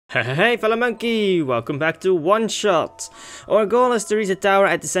Hey fellow monkey, welcome back to OneShot. Our goal is to reach a tower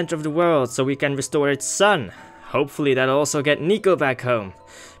at the center of the world so we can restore its sun. Hopefully that'll also get Niko back home.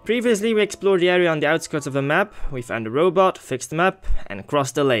 Previously we explored the area on the outskirts of the map, we found a robot, fixed the map, and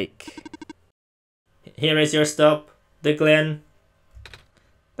crossed the lake. Here is your stop, the Glen.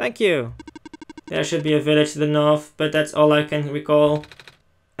 Thank you. There should be a village to the north, but that's all I can recall.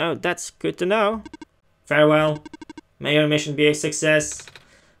 Oh, that's good to know. Farewell. May your mission be a success.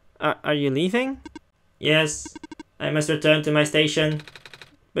 Are you leaving? Yes, I must return to my station.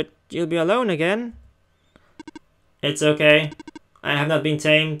 But you'll be alone again? It's okay. I have not been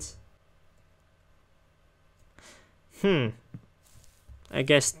tamed. I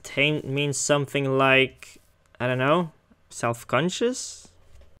guess tamed means something like, I don't know, self-conscious?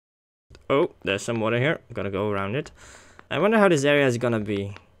 Oh, there's some water here. I'm gonna go around it. I wonder how this area is gonna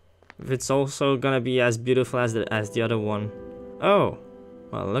be. If it's also gonna be as beautiful as the other one. Oh.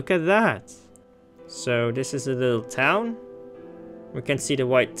 Well, look at that. So this is a little town. We can see the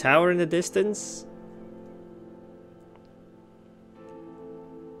white tower in the distance.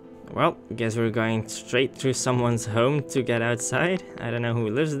 Well, I guess we're going straight through someone's home to get outside. I don't know who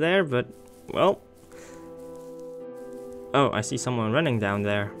lives there, but well. Oh, I see someone running down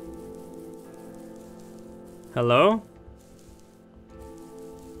there. Hello?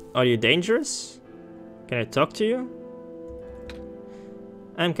 Are you dangerous? Can I talk to you?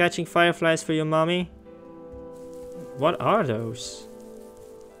 I'm catching fireflies for you, mommy. What are those?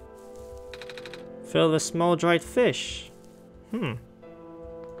 Filled with small dried fish.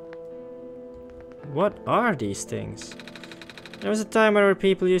 What are these things? There was a time where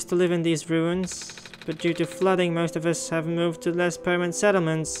people used to live in these ruins, but due to flooding, most of us have moved to less permanent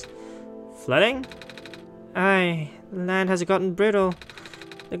settlements. Flooding? Aye, the land has gotten brittle.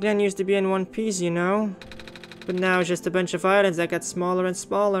 The Glen used to be in one piece, you know. But now it's just a bunch of islands that get smaller and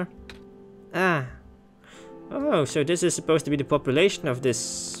smaller. Ah. Oh, so this is supposed to be the population of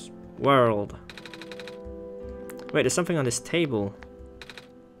this world. Wait, there's something on this table.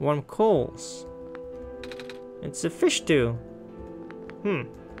 Warm coals. It's a fish stew.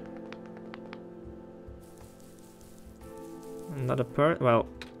 Another well,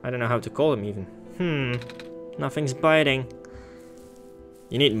 I don't know how to call him even. Nothing's biting.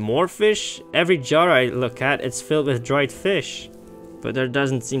 You need more fish? Every jar I look at, it's filled with dried fish. But there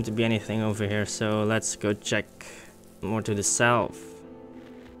doesn't seem to be anything over here, so let's go check more to the south.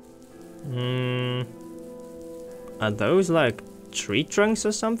 Are those like tree trunks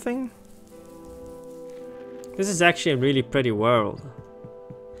or something? This is actually a really pretty world.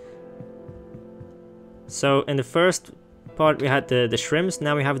 So in the first part we had the shrimps,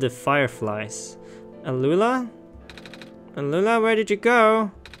 now we have the fireflies. Alula? Alula, where did you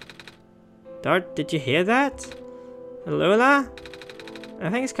go? Dart, did you hear that? Alula? I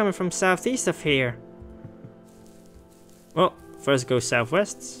think it's coming from southeast of here. Well, first go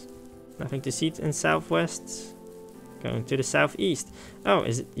southwest. Nothing to see in southwest. Going to the southeast. Oh,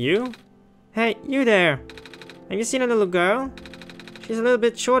 is it you? Hey, you there! Have you seen a little girl? She's a little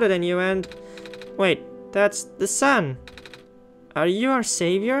bit shorter than you and... Wait, that's the sun. Are you our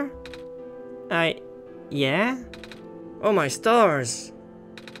savior? Yeah? Oh my stars!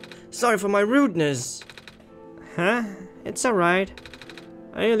 Sorry for my rudeness! Huh? It's alright.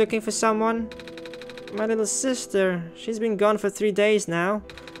 Are you looking for someone? My little sister. She's been gone for 3 days now.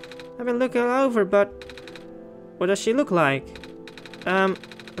 I've been looking all over, but... What does she look like? A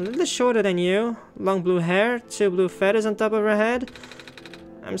little shorter than you. Long blue hair, 2 blue feathers on top of her head.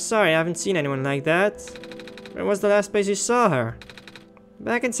 I'm sorry, I haven't seen anyone like that. Where was the last place you saw her?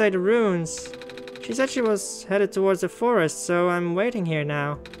 Back inside the ruins. She said she was headed towards the forest, so I'm waiting here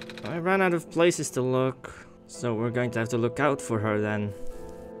now. I ran out of places to look, so we're going to have to look out for her then.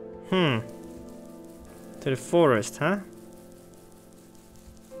 To the forest, huh?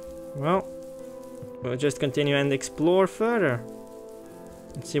 Well, we'll just continue and explore further.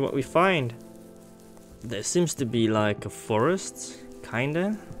 And see what we find. There seems to be like a forest,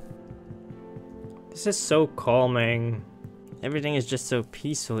 kinda. This is so calming. Everything is just so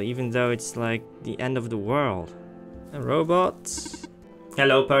peaceful, even though it's like the end of the world. A robot.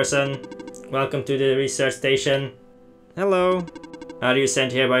 Hello, person. Welcome to the research station. Hello. Are you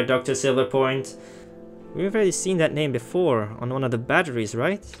sent here by Dr. Silverpoint? We've already seen that name before, on one of the batteries,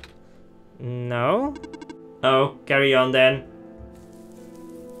 right? No? Oh, carry on then.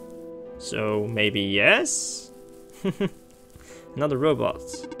 So, maybe yes? Another robot.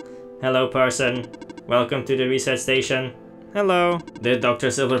 Hello, person. Welcome to the research station. Hello. Did Dr.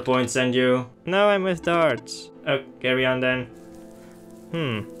 Silverpoint send you? No, I'm with Dart. Oh, carry on then.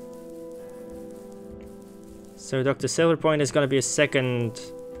 So Dr. Silverpoint is gonna be a second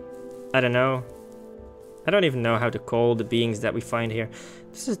I don't know. I don't even know how to call the beings that we find here.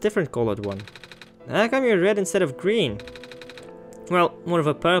 This is a different colored one. How come you're red instead of green? Well, more of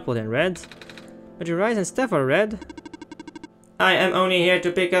a purple than red. But your eyes and stuff are red. I am only here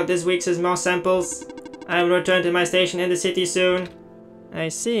to pick up this week's moss samples. I will return to my station in the city soon. I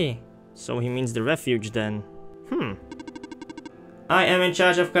see. So he means the refuge then. I am in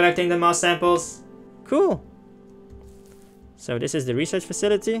charge of collecting the moss samples. Cool. So this is the research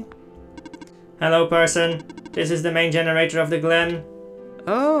facility. Hello, person. This is the main generator of the Glen.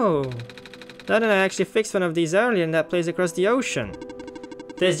 Oh. Dad and I actually fixed one of these earlier in that place across the ocean.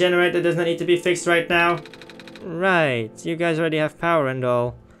 This generator does not need to be fixed right now. Right. You guys already have power and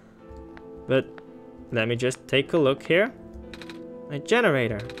all. But let me just take a look here. A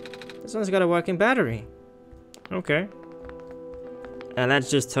generator. This one's got a working battery. Okay. And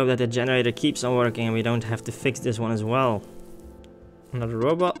let's just hope that the generator keeps on working and we don't have to fix this one as well. Another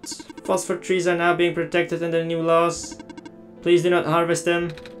robot. Phosphor trees are now being protected under the new laws. Please do not harvest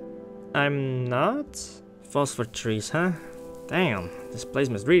them. I'm not? Phosphor trees, huh? Damn, this place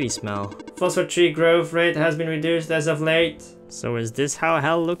must really smell. Phosphor tree growth rate has been reduced as of late. So is this how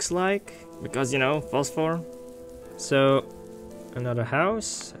hell looks like? Because, you know, phosphor. So, another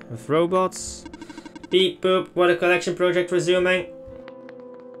house with robots. Beep boop, water collection project resuming.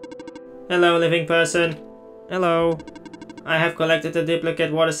 Hello, living person. Hello. I have collected a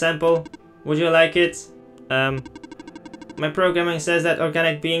duplicate water sample. Would you like it? My programming says that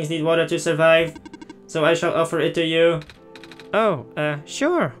organic beings need water to survive, so I shall offer it to you. Oh,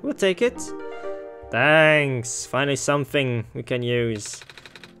 sure, we'll take it. Thanks, finally something we can use.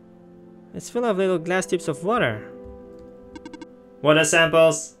 It's full of little glass tubes of water. Water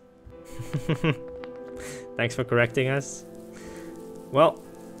samples. Thanks for correcting us. Well,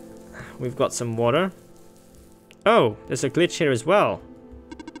 we've got some water. Oh, there's a glitch here as well.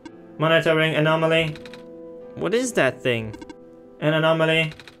 Monitoring anomaly. What is that thing? An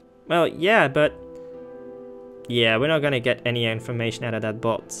anomaly? Well, yeah, but... yeah, we're not gonna get any information out of that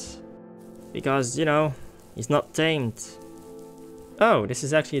bot. Because, you know, he's not tamed. Oh, this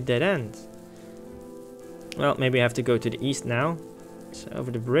is actually a dead end. Well, maybe I have to go to the east now. So, over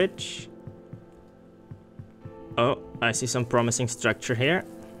the bridge. Oh, I see some promising structure here.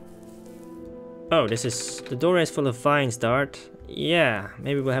 Oh, this is... the door is full of vines, Dart. Yeah,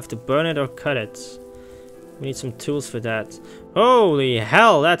 maybe we'll have to burn it or cut it. We need some tools for that. Holy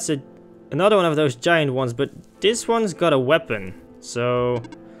hell, that's another one of those giant ones, but this one's got a weapon. So...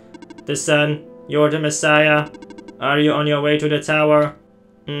 the sun, you're the Messiah. Are you on your way to the tower?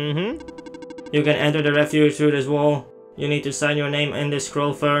 Mm-hmm. You can enter the refuge through this wall. You need to sign your name in this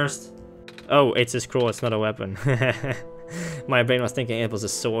scroll first. Oh, it's a scroll, it's not a weapon. My brain was thinking it was a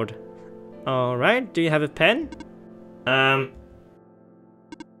sword. Alright, do you have a pen?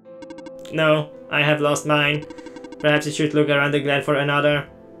 No, I have lost mine. Perhaps you should look around the Glen for another.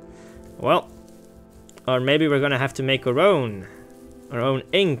 Well, or maybe we're gonna have to make our own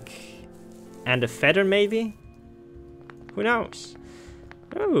ink. And a feather, maybe? Who knows?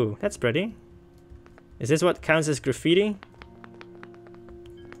 Oh, that's pretty. Is this what counts as graffiti?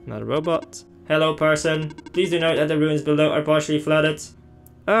 Not a robot. Hello, person. Please do note that the ruins below are partially flooded.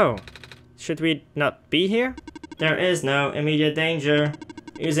 Oh, should we not be here? There is no immediate danger.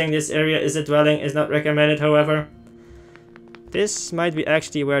 Using this area as a dwelling is not recommended, however. This might be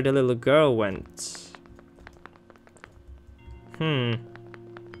actually where the little girl went.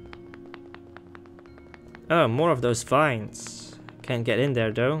 Oh, more of those vines. Can't get in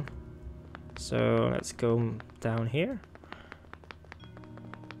there though. So let's go down here.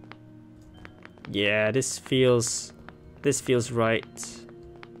 Yeah, this feels right.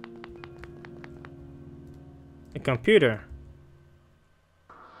 A computer.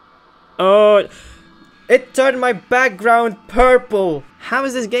 Oh, it turned my background purple. How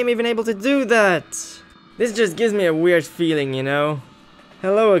is this game even able to do that? This just gives me a weird feeling, you know.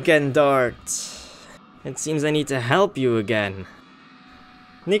 Hello again, Dart. It seems I need to help you again.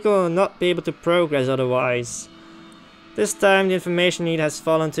 Niko will not be able to progress otherwise. This time the information need has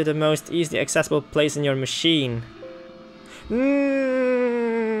fallen to the most easily accessible place in your machine.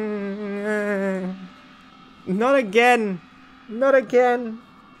 Not again. Not again.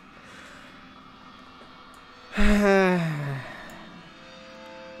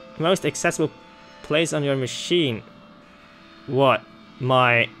 Most accessible place on your machine. What?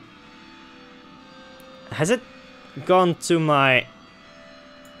 My... has it gone to my...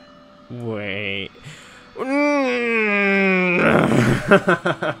 wait...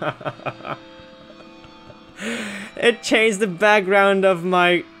 It changed the background of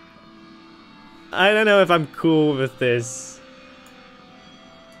my... I don't know if I'm cool with this.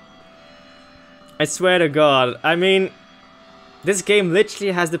 I swear to God. I mean, this game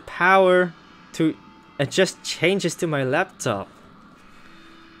literally has the power to adjust changes to my laptop.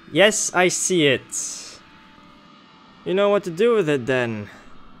 Yes, I see it. You know what to do with it then.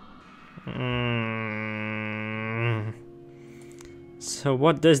 So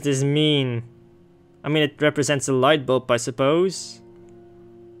what does this mean? I mean, it represents a light bulb, I suppose.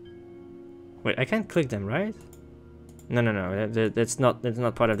 Wait, I can't click them, right? No. That's not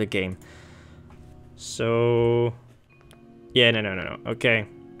part of the game. So yeah, no. Okay.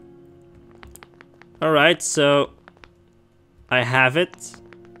 All right, so I have it.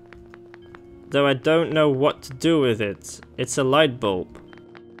 Though I don't know what to do with it. It's a light bulb.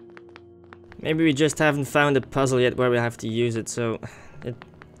 Maybe we just haven't found a puzzle yet where we have to use it, so...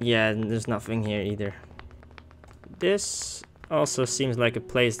 yeah, there's nothing here either. This also seems like a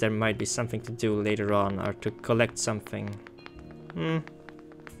place there might be something to do later on, or to collect something.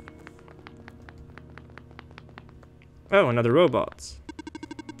 Oh, another robot.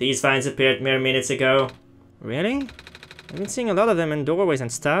 These finds appeared mere minutes ago. Really? I've been seeing a lot of them in doorways and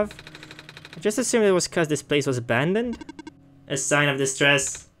stuff. I just assumed it was because this place was abandoned. A sign of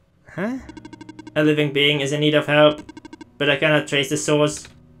distress. Huh? A living being is in need of help, but I cannot trace the source.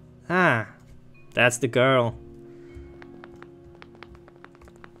 Ah, that's the girl.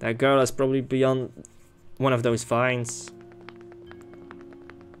 That girl is probably beyond one of those finds.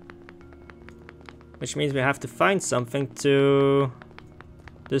 Which means we have to find something to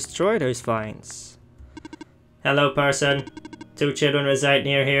destroy those finds. Hello, person. 2 children reside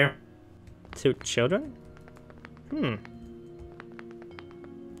near here. 2 children?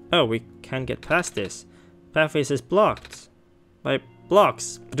 Oh, we can't get past this. Pathways is blocked. By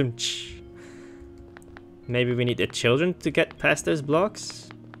blocks. Maybe we need the children to get past those blocks?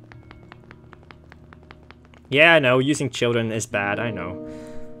 Yeah, I know, using children is bad, I know.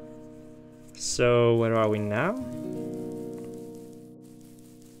 So, where are we now?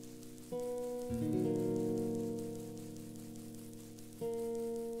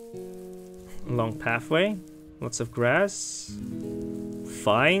 Long pathway, lots of grass,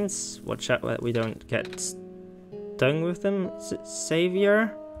 vines. Watch out that we don't get stung with them.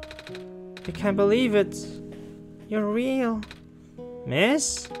 Savior, I can't believe it. You're real.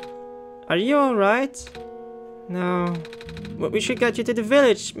 Miss? Are you alright? No. Well, we should get you to the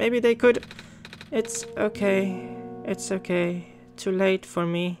village. Maybe they could... It's okay. It's okay. Too late for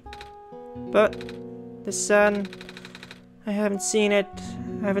me. But the sun... I haven't seen it.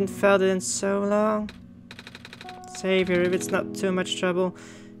 I haven't felt it in so long. Savior, if it's not too much trouble,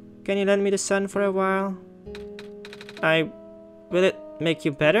 can you lend me the sun for a while? Will it make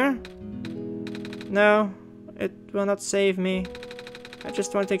you better? No, it will not save me. I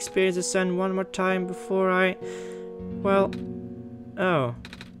just want to experience the sun one more time before I... Well... Oh.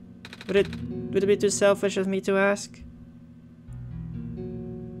 Would it be too selfish of me to ask?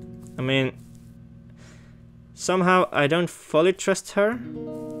 I mean... Somehow I don't fully trust her.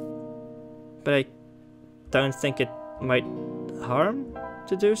 But I don't think it might harm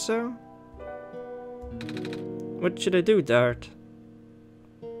to do so. What should I do, Dart?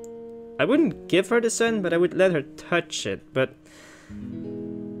 I wouldn't give her the sun, but I would let her touch it, but...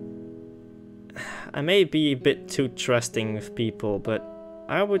 I may be a bit too trusting with people, but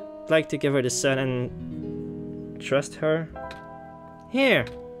I would like to give her the sun and trust her. Here!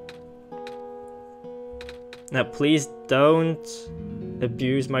 Now please don't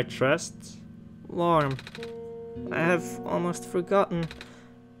abuse my trust. Warm. I have almost forgotten.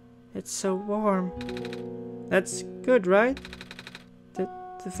 It's so warm. That's good, right? The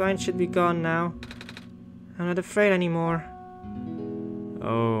vine should be gone now. I'm not afraid anymore.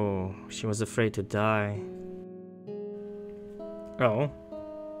 Oh, she was afraid to die. Oh.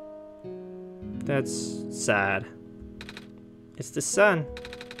 That's sad. It's the sun.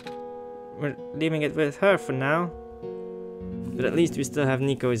 We're leaving it with her for now. But at least we still have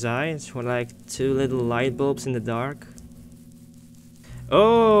Niko's eyes. We're like 2 little light bulbs in the dark.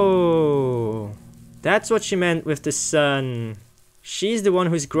 Oh! That's what she meant with the sun. She's the one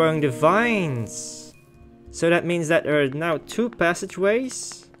who's growing the vines. So that means that there are now 2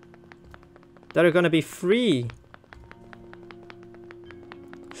 passageways that are gonna be free.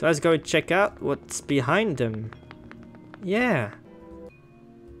 So let's go check out what's behind them. Yeah.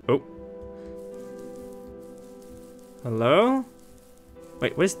 Oh. Hello?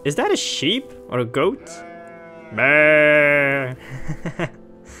 Wait, is that a sheep or a goat? Bah.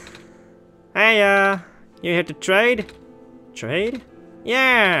 Hey, you here to trade? Trade?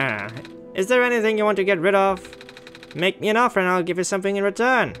 Yeah! Is there anything you want to get rid of? Make me an offer and I'll give you something in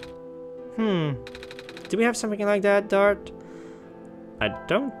return. Do we have something like that, Dart? I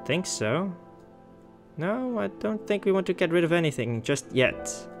don't think so. No, I don't think we want to get rid of anything just yet.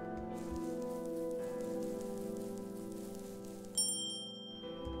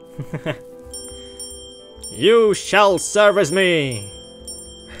 You shall service me!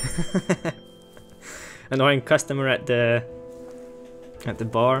 Annoying customer at the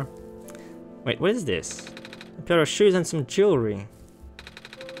bar. Wait, what is this? A pair of shoes and some jewelry.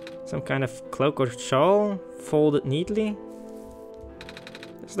 Some kind of cloak or shawl, folded neatly.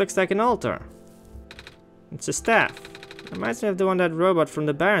 This looks like an altar. It's a staff. Reminds me of the one that robot from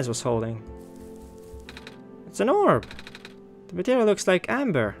the Barons was holding. It's an orb. The material looks like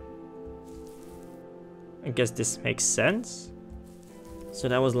amber. I guess this makes sense. So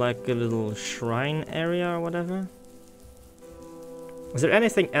that was like a little shrine area or whatever. Is there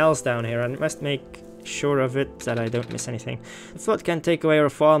anything else down here? I must make sure of it that I don't miss anything. The flood can take away our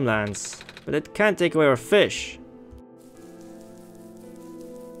farmlands, but it can't take away our fish.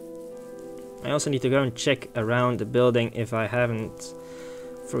 I also need to go and check around the building if I haven't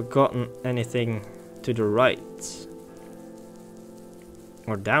forgotten anything to the right.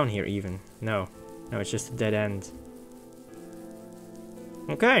 Or down here even. No, it's just a dead end.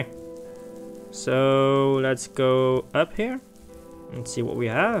 Okay. So let's go up here and see what we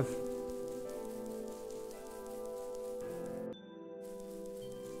have.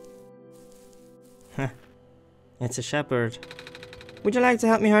 It's a shepherd. Would you like to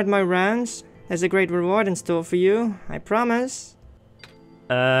help me herd my rams? There's a great reward in store for you, I promise.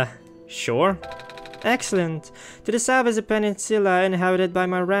 Sure. Excellent. To the south is a peninsula inhabited by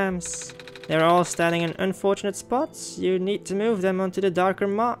my rams. They're all standing in unfortunate spots. You need to move them onto the darker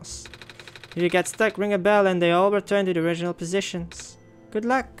moss. If you get stuck, ring a bell and they all return to the original positions. Good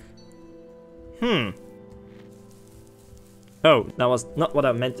luck. Oh, that was not what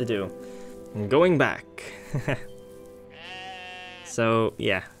I meant to do. I'm going back. So,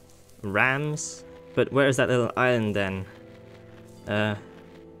 yeah. Rams. But where's that little island then?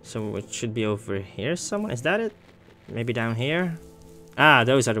 So it should be over here somewhere. Is that it? Maybe down here? Ah,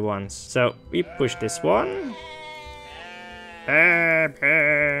 those are the ones. So we push this one.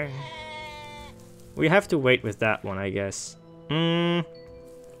 We have to wait with that one, I guess. Now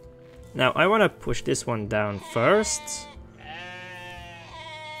I want to push this one down first.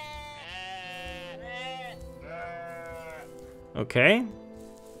 Okay.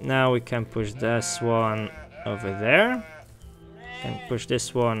 Now we can push this one over there. Can push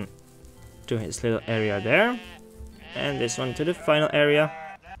this one to his little area there. And this one to the final area.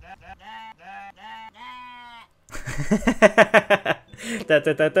 Da,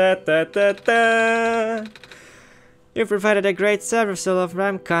 da, da, da, da, da, da. You've provided a great service of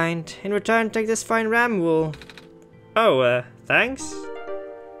ramkind. In return, take this fine ram wool. Oh, thanks.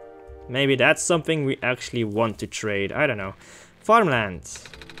 Maybe that's something we actually want to trade. I don't know. Farmland.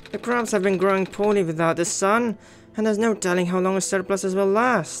 The crops have been growing poorly without the sun, and there's no telling how long the surpluses will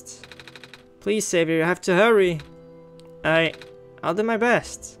last. Please, Savior, you have to hurry. I'll do my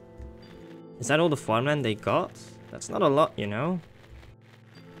best. Is that all the farmland they got? That's not a lot, you know.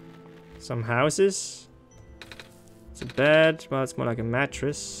 Some houses. It's a bed. Well, it's more like a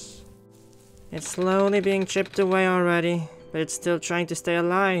mattress. It's slowly being chipped away already, but it's still trying to stay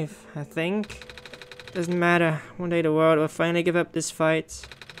alive, I think. Doesn't matter. One day the world will finally give up this fight.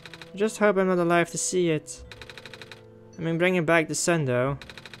 I just hope I'm not alive to see it. I mean, bringing back the sun, though.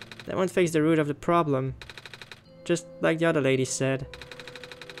 That won't fix the root of the problem. Just like the other lady said.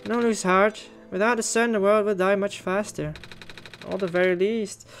 But don't lose heart. Without the sun, the world will die much faster. At the very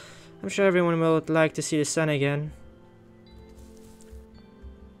least. I'm sure everyone will like to see the sun again.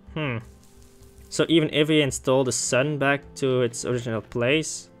 So even if we install the sun back to its original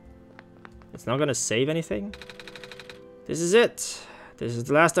place, it's not gonna save anything? This is it. This is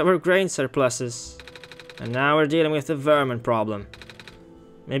the last of our grain surpluses. And now we're dealing with the vermin problem.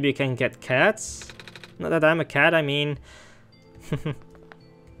 Maybe you can get cats? Not that I'm a cat, I mean...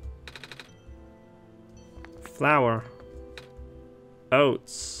 Flour.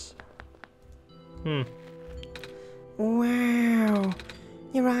 Oats. Wow.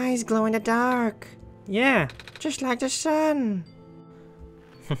 Your eyes glow in the dark. Yeah, just like the sun.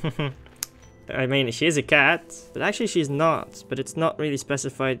 I mean, she is a cat, but actually she's not. But it's not really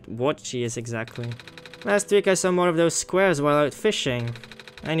specified what she is exactly. Last week I saw more of those squares while out fishing.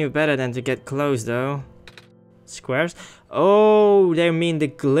 I knew better than to get close though. Squares? Oh, they mean the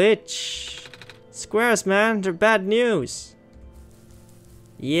glitch. Squares, man, they're bad news.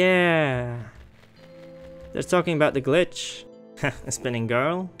 Yeah. They're talking about the glitch. A spinning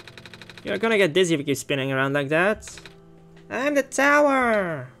girl. You're gonna get dizzy if you keep spinning around like that. I'm the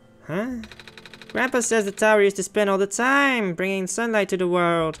tower. Huh? Grandpa says the tower used to spin all the time, bringing sunlight to the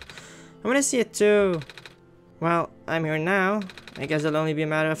world. I wanna see it too. Well, I'm here now. I guess it'll only be a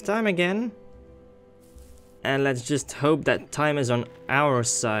matter of time again. And let's just hope that time is on our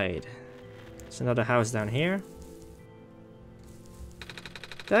side. There's another house down here.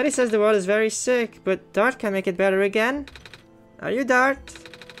 Daddy says the world is very sick, but Dart can make it better again. Are you Dart?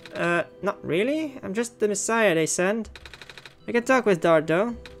 Not really. I'm just the Messiah they send. I can talk with Dart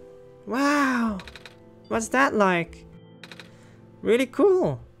though. Wow! What's that like? Really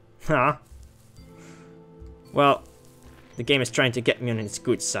cool. Huh? Well, the game is trying to get me on its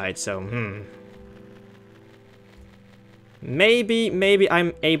good side, so Maybe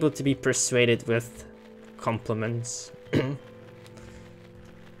I'm able to be persuaded with compliments.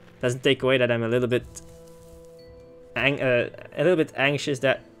 Doesn't take away that I'm a little bit anxious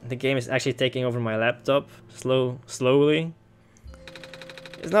that the game is actually taking over my laptop slowly.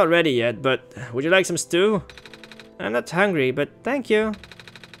 It's not ready yet, but would you like some stew? I'm not hungry, but thank you.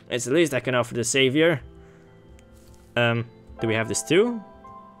 It's the least I can offer the savior. Do we have the stew?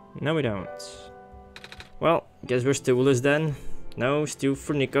 No, we don't. Well, guess we're stewless then. No stew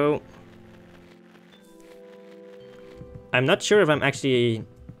for Niko. I'm not sure if I'm actually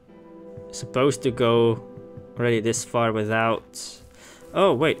supposed to go already this far without...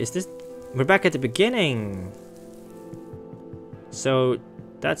 Oh, wait, is this... We're back at the beginning. So,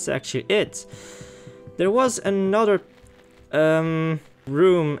 that's actually it. There was another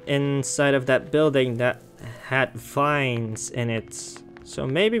room inside of that building that had vines in it. So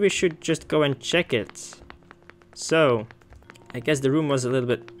maybe we should just go and check it. So, I guess the room was a little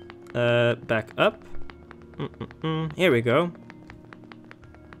bit back up. Here we go.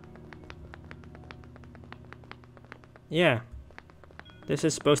 Yeah. This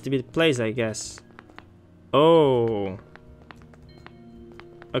is supposed to be the place, I guess. Oh.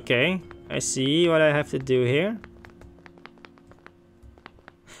 Okay, I see what I have to do here.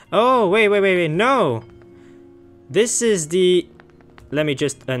 Oh, wait, no! This is the... Let me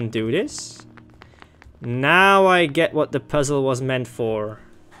just undo this. Now I get what the puzzle was meant for.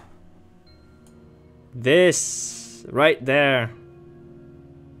 This, right there.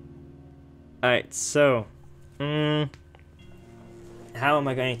 Alright, so... How am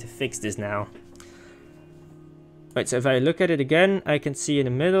I going to fix this now? Right, so if I look at it again, I can see in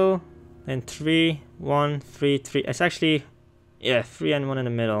the middle, then 3, 1, 3, 3. It's actually, yeah, 3 and 1 in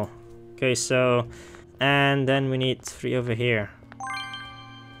the middle. Okay, so, and then we need 3 over here.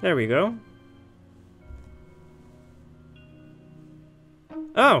 There we go.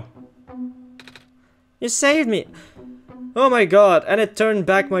 Oh! You saved me! Oh my god, and it turned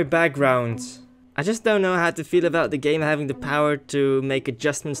back my background. I just don't know how to feel about the game having the power to make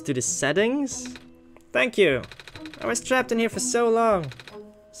adjustments to the settings. Thank you. I was trapped in here for so long.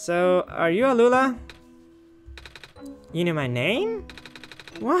 So, are you Alula? You know my name?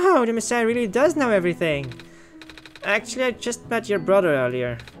 Wow, the Messiah really does know everything. Actually, I just met your brother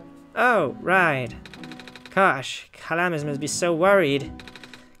earlier. Oh, right. Gosh, Calamus must be so worried.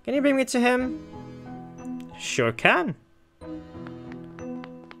 Can you bring me to him? Sure can.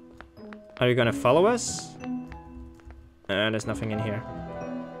 Are you gonna follow us? There's nothing in here.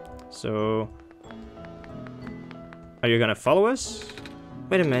 So... Are you gonna follow us?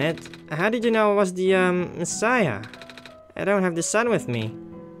 Wait a minute. How did you know I was the, Messiah? I don't have the sun with me.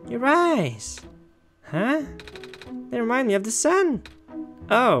 Your eyes! Huh? They remind me of the sun!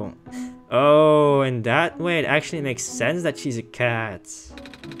 Oh. Oh, in that way it actually makes sense that she's a cat.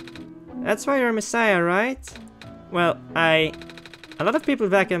 That's why you're a Messiah, right? Well, a lot of people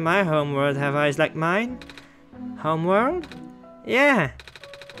back in my homeworld have eyes like mine. Homeworld? Yeah.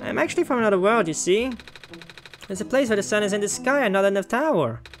 I'm actually from another world, you see. There's a place where the sun is in the sky and not in the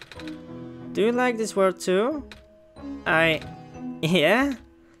tower. Do you like this world too? Yeah?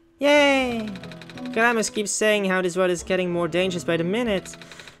 Yay! Calamus keeps saying how this world is getting more dangerous by the minute.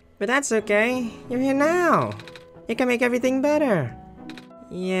 But that's okay. You're here now. You can make everything better.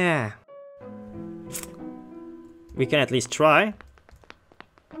 Yeah. We can at least try.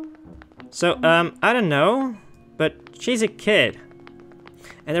 So, I don't know. But she's a kid.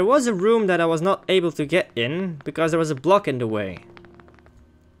 And there was a room that I was not able to get in because there was a block in the way.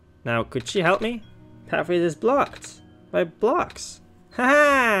 Now, could she help me? Pathway is blocked by blocks.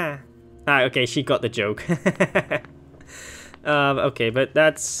 Haha! Ah, okay, she got the joke. Okay, but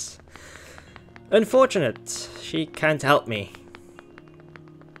that's unfortunate. She can't help me.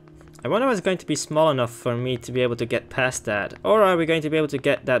 I wonder if it's going to be small enough for me to be able to get past that. Or are we going to be able to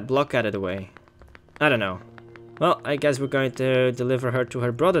get that block out of the way? I don't know. Well, I guess we're going to deliver her to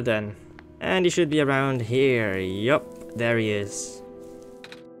her brother then. And he should be around here. Yup, there he is.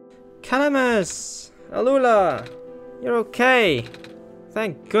 Calamus! Alula! You're okay.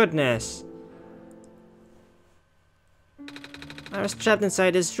 Thank goodness. I was trapped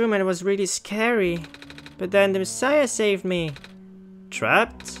inside this room and it was really scary. But then the Messiah saved me.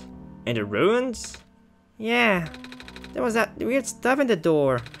 Trapped? In the ruins? Yeah. There was that weird stuff in the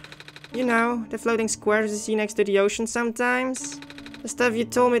door. You know, the floating squares you see next to the ocean sometimes? The stuff you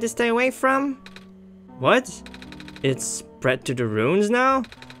told me to stay away from? What? It's spread to the ruins now?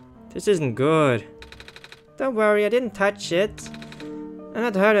 This isn't good. Don't worry, I didn't touch it. I'm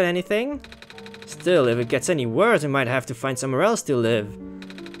not hurt at anything. Still, if it gets any worse, we might have to find somewhere else to live.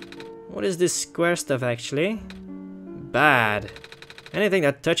 What is this square stuff actually? Bad. Anything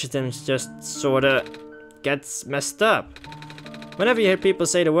that touches them just sorta gets messed up. Whenever you hear people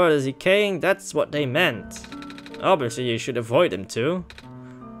say the word is decaying, that's what they meant. Obviously, you should avoid them too.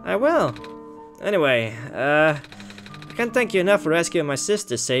 I will. Anyway, I can't thank you enough for rescuing my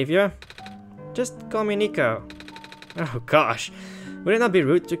sister, Savior. Just call me Niko. Oh gosh, would it not be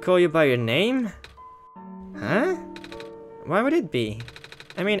rude to call you by your name? Huh? Why would it be?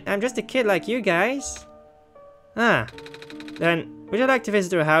 I mean, I'm just a kid like you guys. Ah, then would you like to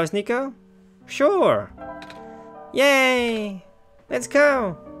visit our house, Niko? Sure. Yay! Let's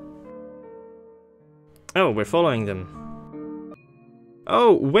go! Oh, we're following them.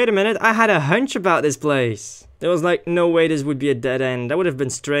 Oh, wait a minute, I had a hunch about this place. There was like no way this would be a dead end. That would have been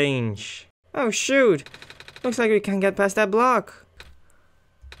strange. Oh shoot! Looks like we can't get past that block.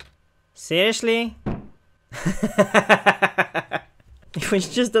 Seriously? It was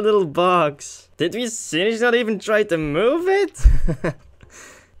just a little box. Did we seriously not even try to move it?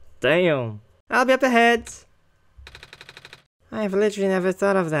 Damn. I'll be up ahead. I've literally never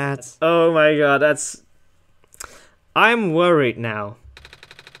thought of that. Oh my god, that's... I'm worried now.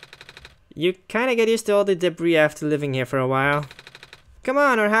 You kinda get used to all the debris after living here for a while. Come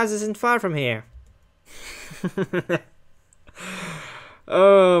on, our house isn't far from here.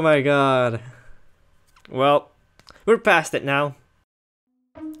 Oh my god. Well, we're past it now.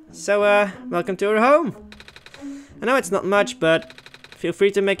 So, welcome to our home. I know it's not much, but feel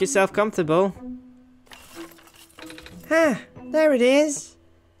free to make yourself comfortable. Huh, there it is.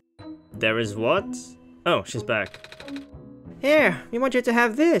 There is what? Oh, she's back. Here, we want you to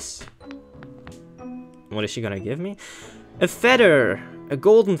have this. What is she gonna give me? A feather! A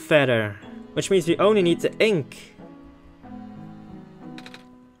golden feather. Which means we only need the ink.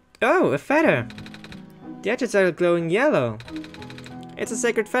 Oh, a feather. The edges are glowing yellow. It's a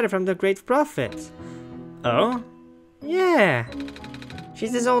sacred feather from the great prophet. Oh? Yeah.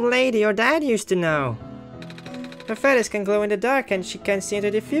 She's this old lady your dad used to know. Her feathers can glow in the dark and she can see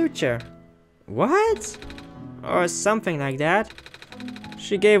into the future. What? Or something like that.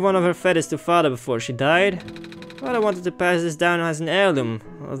 She gave one of her feathers to father before she died. Father wanted to pass this down as an heirloom,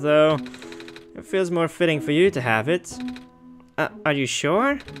 although it feels more fitting for you to have it. Are you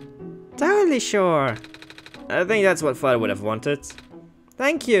sure? Totally sure. I think that's what father would have wanted.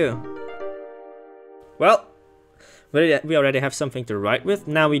 Thank you. Well, we already have something to write with.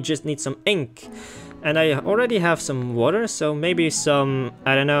 Now we just need some ink. And I already have some water, so maybe some,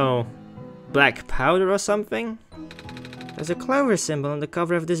 I don't know, black powder or something? There's a clover symbol on the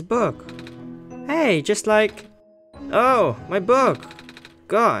cover of this book. Hey, just like... Oh, my book!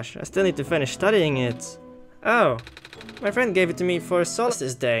 Gosh, I still need to finish studying it. Oh, my friend gave it to me for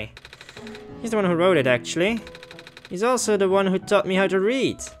Solstice Day. He's the one who wrote it, actually. He's also the one who taught me how to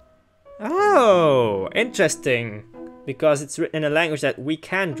read. Oh, interesting. Because it's written in a language that we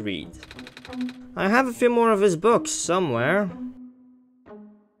can't read. I have a few more of his books somewhere.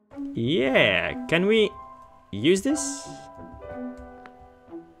 Yeah, can we use this?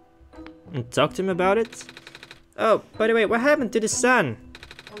 And talk to him about it? Oh, by the way, what happened to the sun?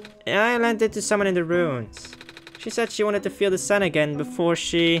 I lent it to someone in the ruins. She said she wanted to feel the sun again before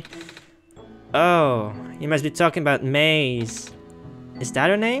she... Oh, you must be talking about Maze. Is that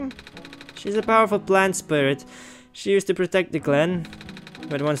her name? She's a powerful plant spirit. She used to protect the Glen.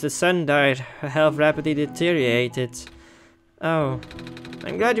 But once the sun died, her health rapidly deteriorated. Oh,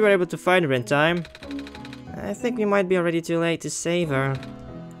 I'm glad you were able to find her in time. I think we might be already too late to save her.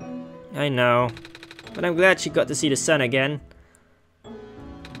 I know, but I'm glad she got to see the sun again.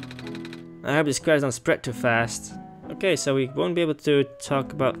 I hope this crash don't spread too fast. Okay, so we won't be able to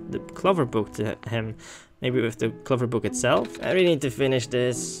talk about the Clover book to him. Maybe with the Clover book itself. I really need to finish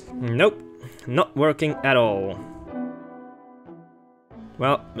this. Nope, not working at all.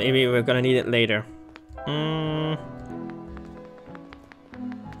 Well, maybe we're gonna need it later. I'm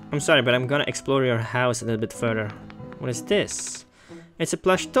sorry, but I'm gonna explore your house a little bit further. What is this? It's a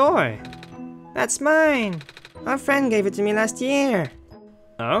plush toy. That's mine. Our friend gave it to me last year.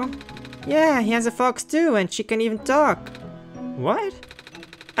 Oh? Yeah, he has a fox too, and she can even talk. What?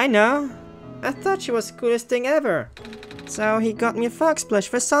 I know. I thought she was the coolest thing ever. So he got me a fox plush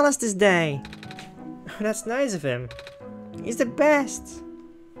for Solace this day. That's nice of him. He's the best.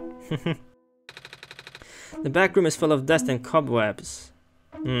 The back room is full of dust and cobwebs.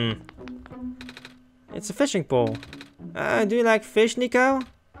 It's a fishing pole. Do you like fish, Niko?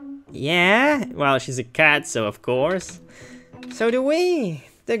 Yeah? Well, she's a cat, so of course. So do we.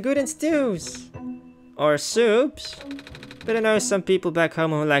 They're good in stews. Or soups. But I know some people back home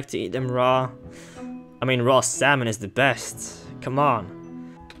who like to eat them raw. I mean, raw salmon is the best. Come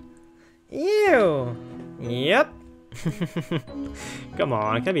on. Ew. Yep. Come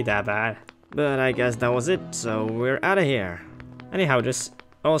on, it can't be that bad. But I guess that was it, so we're out of here. Anyhow, there's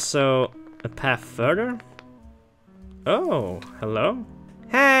also a path further. Oh, hello.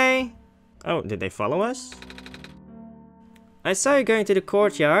 Hey! Oh, did they follow us? I saw you going to the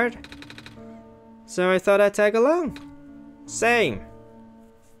courtyard, so I thought I'd tag along. Same.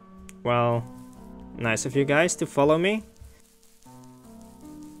 Well, nice of you guys to follow me.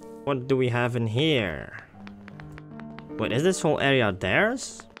 What do we have in here? Wait, is this whole area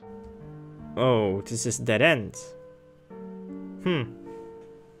theirs? Oh, this is dead end. It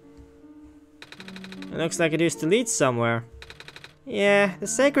looks like it used to lead somewhere. Yeah, the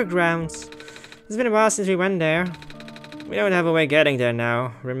sacred grounds. It's been a while since we went there. We don't have a way getting there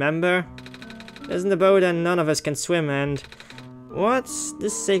now, remember? There isn't a boat and none of us can swim and... What's the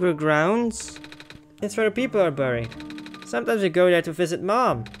sacred grounds? It's where the people are buried. Sometimes we go there to visit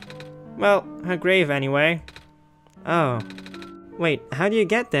Mom. Well, her grave anyway. Oh. Wait, how do you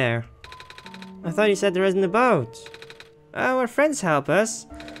get there? I thought you said there isn't a boat. Oh, our friends help us.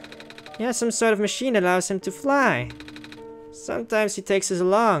 He has some sort of machine that allows him to fly. Sometimes he takes us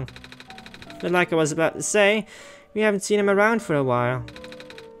along. But like I was about to say, we haven't seen him around for a while.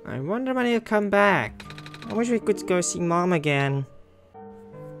 I wonder when he'll come back. I wish we could go see Mom again.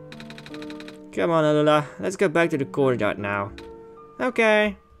 Come on, Alula. Let's go back to the courtyard now.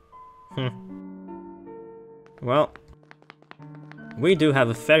 Okay. Well, we do have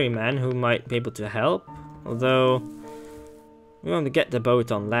a ferryman who might be able to help. Although, we want to get the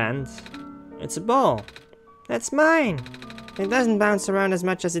boat on land. It's a ball. That's mine. It doesn't bounce around as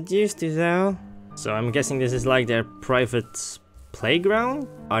much as it used to, though. So I'm guessing this is like their private playground?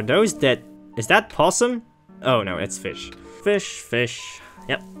 Are those dead? Is that possum? Oh no, it's fish. Fish, fish.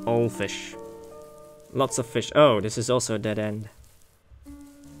 Yep, all fish. Lots of fish. Oh, this is also a dead end.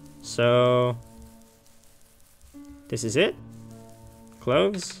 So... this is it?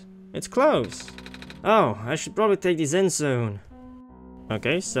 Close? It's closed. Oh, I should probably take these in soon.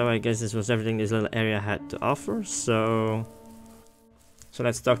 Okay, so I guess this was everything this little area had to offer, so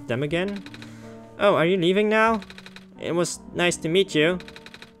let's talk to them again. Oh, are you leaving now? It was nice to meet you.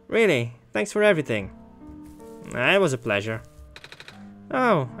 Really, thanks for everything. It was a pleasure.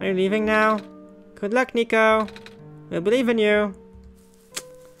 Oh, are you leaving now? Good luck, Niko. We'll believe in you.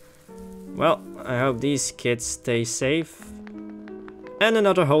 Well, I hope these kids stay safe. And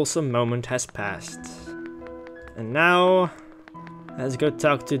another wholesome moment has passed. And now, let's go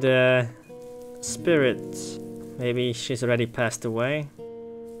talk to the spirit. Maybe she's already passed away.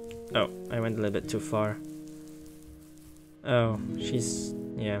 Oh, I went a little bit too far. Oh, she's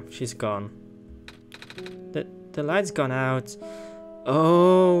gone. The light's gone out.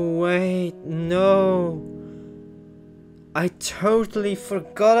 Oh, wait, no. I totally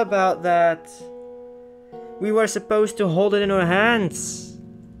forgot about that. We were supposed to hold it in our hands.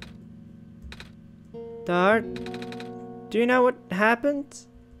 Dart, do you know what happened?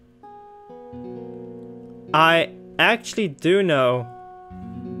 I actually do know.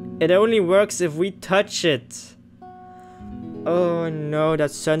 It only works if we touch it. Oh no,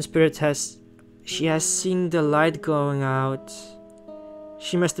 that sun spirit she has seen the light going out.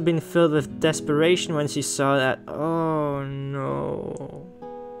 She must have been filled with desperation when she saw that. Oh no.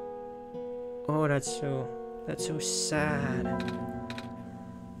 Oh, that's so sad.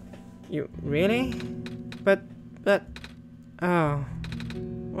 You really? But oh.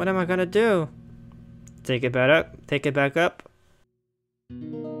 What am I gonna do? Take it back up.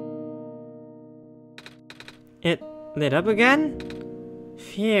 It lit up again?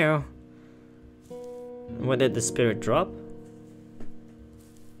 Phew. What did the spirit drop?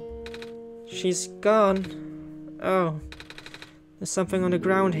 She's gone. Oh. There's something on the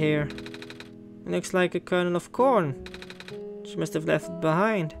ground here. It looks like a kernel of corn. She must have left it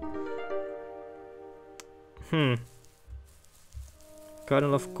behind.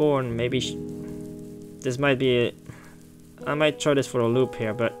 Kernel of corn. Maybe this might be I might try this for a loop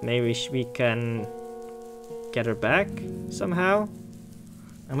here, but maybe we can get her back somehow.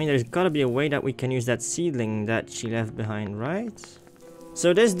 I mean, there's gotta be a way that we can use that seedling that she left behind, right?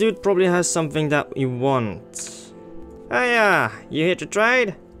 So this dude probably has something that we want. Oh yeah, you here to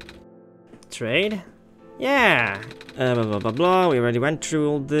trade? Trade? Yeah. Blah blah blah blah. We already went through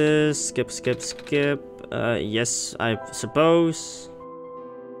all this. Skip, skip, skip. Yes, I suppose.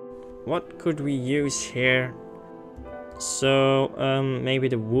 What could we use here? So, maybe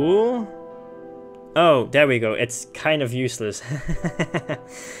the wool? Oh, there we go. It's kind of useless.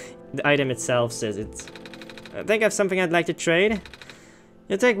 The item itself says it. I think I have something I'd like to trade.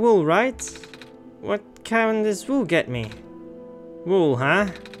 You take wool, right? What can this wool get me? Wool, huh?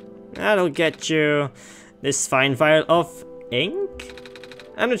 That'll get you this fine vial of ink?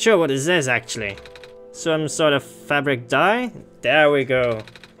 I'm not sure what this is actually. Some sort of fabric dye? There we go.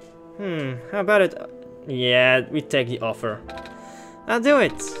 How about it? Yeah, we take the offer. I'll do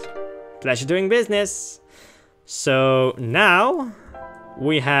it. Pleasure doing business. So now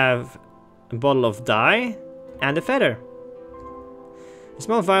we have a bottle of dye and a feather. A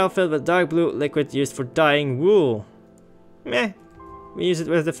small vial filled with dark blue liquid used for dyeing wool. Meh. We use it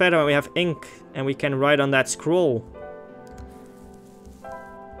with the feather and we have ink and we can write on that scroll.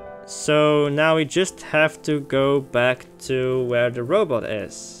 So now we just have to go back to where the robot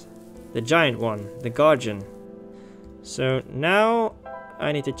is. The giant one, the guardian. So now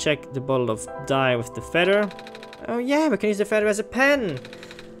I need to check the bottle of dye with the feather. Oh yeah, we can use the feather as a pen.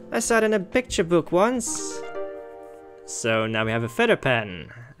 I saw it in a picture book once. So now we have a feather pen.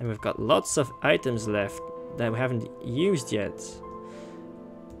 And we've got lots of items left that we haven't used yet.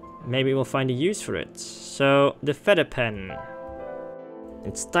 Maybe we'll find a use for it. So, the feather pen.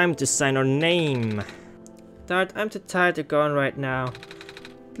 It's time to sign our name. Dart, I'm too tired to go on right now.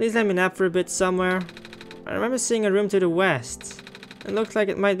 Please let me nap for a bit somewhere. I remember seeing a room to the west. It looked like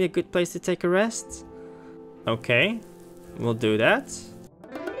it might be a good place to take a rest. Okay, we'll do that.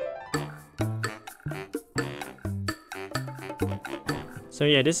 So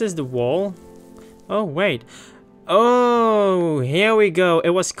yeah, this is the wall. Oh wait. Oh, here we go. It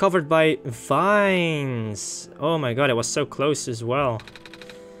was covered by vines. Oh my god, it was so close as well.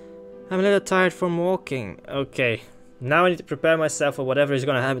 I'm a little tired from walking. Okay, now I need to prepare myself for whatever is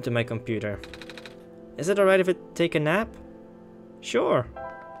gonna happen to my computer. Is it alright if I take a nap? Sure.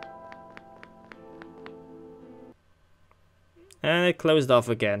 And it closed off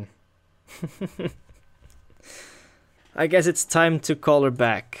again. I guess it's time to call her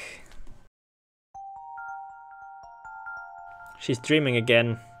back. She's dreaming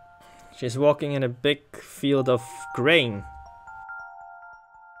again. She's walking in a big field of grain.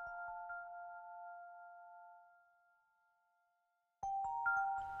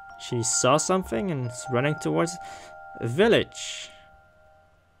 She saw something and is running towards a village.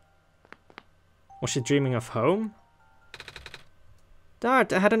 Was she dreaming of home?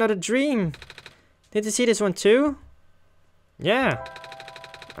 Dart, I had another dream. Did you see this one too? Yeah.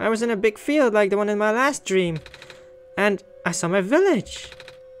 I was in a big field like the one in my last dream. And I saw my village.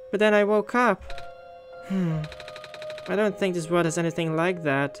 But then I woke up. I don't think this world has anything like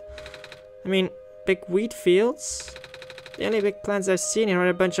that. I mean, big wheat fields. The only big plants I've seen here are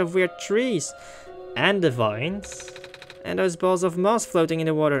a bunch of weird trees. And the vines. And those balls of moss floating in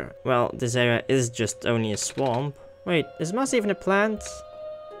the water. Well, this area is just only a swamp. Wait, is moss even a plant?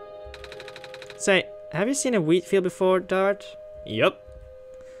 Say, have you seen a wheat field before, Dart? Yup.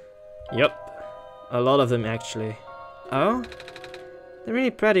 A lot of them actually. Oh? They're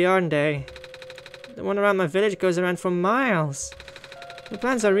really pretty, aren't they? The one around my village goes around for miles. The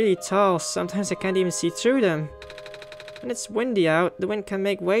plants are really tall, sometimes I can't even see through them. When it's windy out, the wind can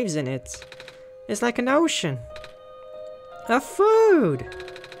make waves in it. It's like an ocean. Of food!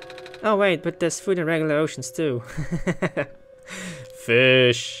 Oh wait, but there's food in regular oceans too.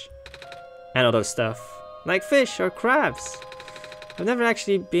 Fish. And other stuff. Like fish or crabs. I've never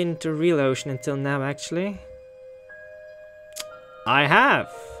actually been to a real ocean until now actually. I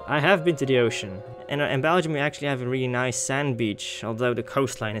have been to the ocean. And in Belgium we actually have a really nice sand beach, although the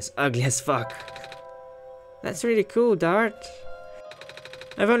coastline is ugly as fuck. That's really cool, Dart.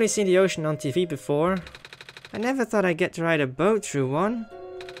 I've only seen the ocean on TV before. I never thought I'd get to ride a boat through one.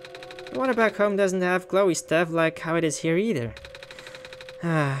 The water back home doesn't have glowy stuff like how it is here either.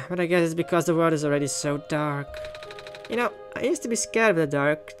 But I guess it's because the world is already so dark. You know, I used to be scared of the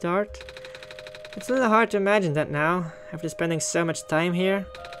dark, Dart. It's a little hard to imagine that now, after spending so much time here.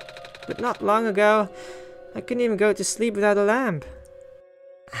 But not long ago, I couldn't even go to sleep without a lamp.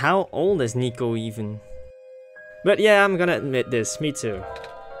 How old is Niko even? But yeah, I'm gonna admit this, me too.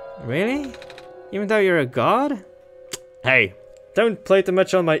 Really? Even though you're a god? Hey, don't play too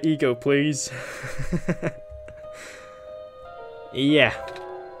much on my ego, please. Yeah,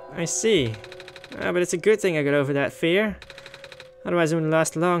 I see. But it's a good thing I got over that fear. Otherwise it wouldn't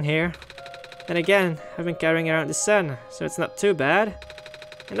last long here. And again, I've been carrying around the sun, so it's not too bad.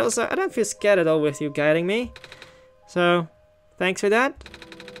 And also, I don't feel scared at all with you guiding me. So, thanks for that.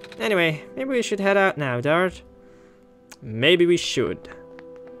 Anyway, maybe we should head out now, Dart. Maybe we should.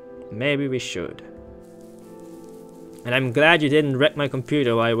 Maybe we should. And I'm glad you didn't wreck my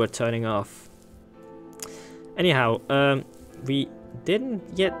computer while you were turning off. Anyhow, we didn't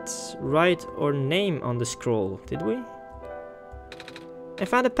yet write our name on the scroll, did we? I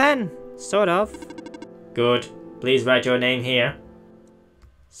found a pen, sort of. Good. Please write your name here.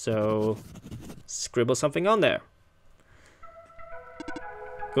 So, scribble something on there.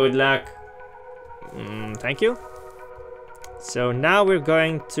 Good luck. Thank you. So now we're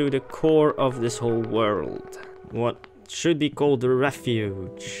going to the core of this whole world. What should be called the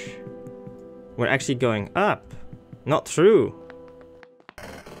refuge. We're actually going up, not through.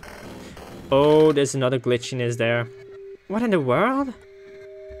 Oh, there's another glitchiness there. What in the world?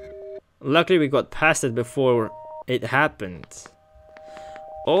 Luckily we got past it before it happened.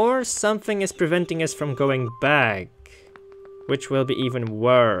 Or something is preventing us from going back, which will be even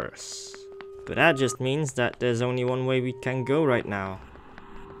worse. But that just means that there's only one way we can go right now.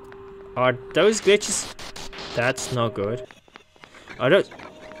 Are those glitches? That's not good. Are those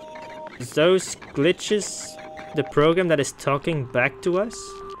glitches the program that is talking back to us?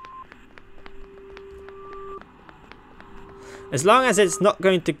 As long as it's not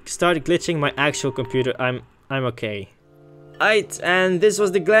going to start glitching my actual computer, I'm okay. Right, and this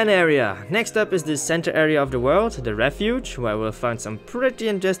was the Glen area. Next up is the center area of the world, the refuge, where we'll find some pretty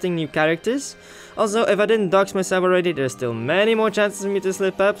interesting new characters. Also, if I didn't dox myself already, there's still many more chances for me to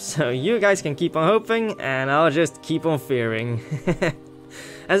slip up, so you guys can keep on hoping, and I'll just keep on fearing.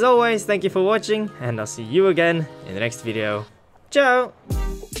 As always, thank you for watching, and I'll see you again in the next video. Ciao!